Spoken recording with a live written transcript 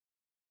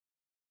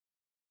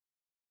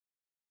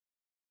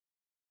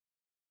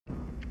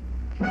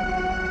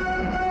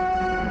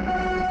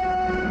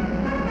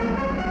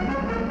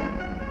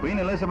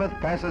Elizabeth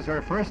passes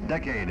her first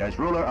decade as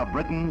ruler of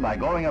Britain by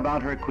going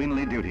about her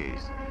queenly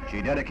duties.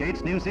 She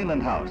dedicates New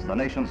Zealand House, the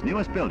nation's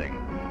newest building,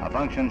 a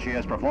function she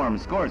has performed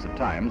scores of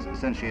times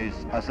since she's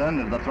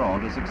ascended the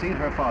throne to succeed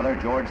her father,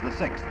 George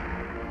VI.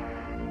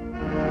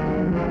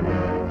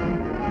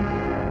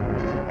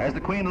 As the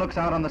Queen looks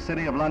out on the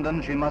city of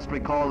London, she must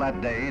recall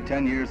that day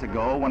 10 years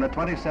ago when a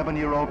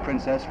 27-year-old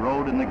princess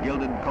rode in the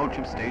gilded coach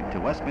of state to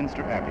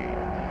Westminster Abbey.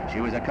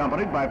 She was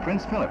accompanied by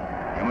Prince Philip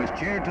and was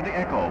cheered to the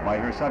echo by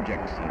her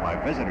subjects and by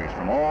visitors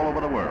from all over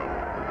the world.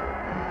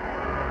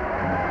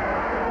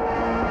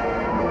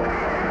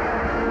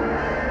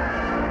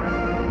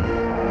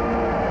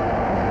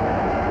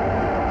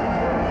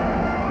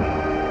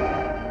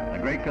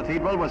 The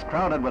cathedral was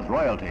crowded with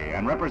royalty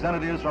and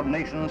representatives from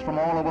nations from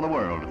all over the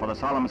world for the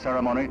solemn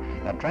ceremony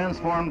that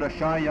transformed a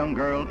shy young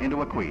girl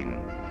into a queen.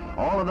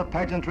 All of the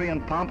pageantry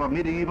and pomp of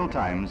medieval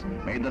times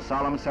made the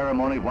solemn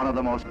ceremony one of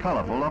the most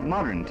colorful of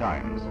modern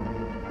times.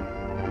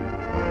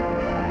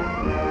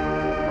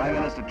 Prime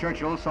Minister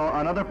Churchill saw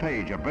another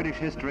page of British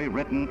history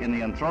written in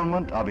the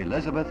enthronement of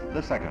Elizabeth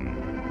II.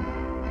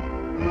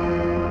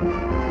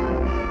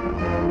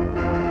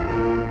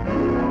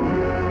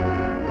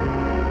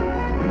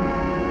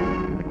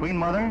 Queen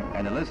Mother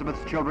and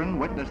Elizabeth's children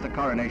witnessed the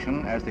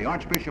coronation as the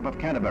Archbishop of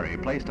Canterbury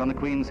placed on the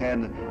Queen's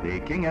head the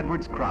King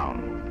Edward's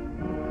crown.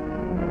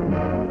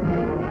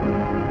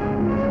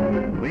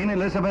 Queen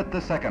Elizabeth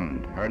II,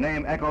 her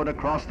name echoed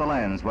across the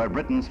lands where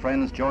Britain's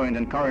friends joined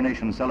in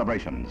coronation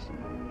celebrations.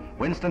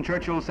 Winston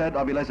Churchill said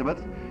of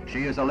Elizabeth,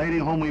 "She is a lady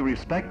whom we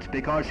respect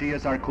because she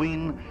is our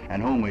queen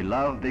and whom we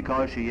love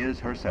because she is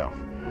herself."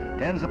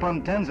 Tens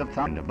upon tens of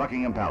thousands of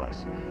Buckingham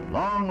Palace.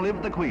 Long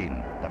live the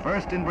Queen, the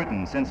first in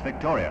Britain since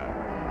Victoria.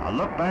 A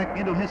look back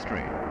into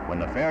history when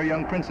the fair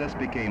young princess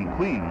became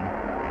queen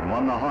and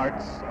won the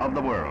hearts of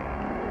the world.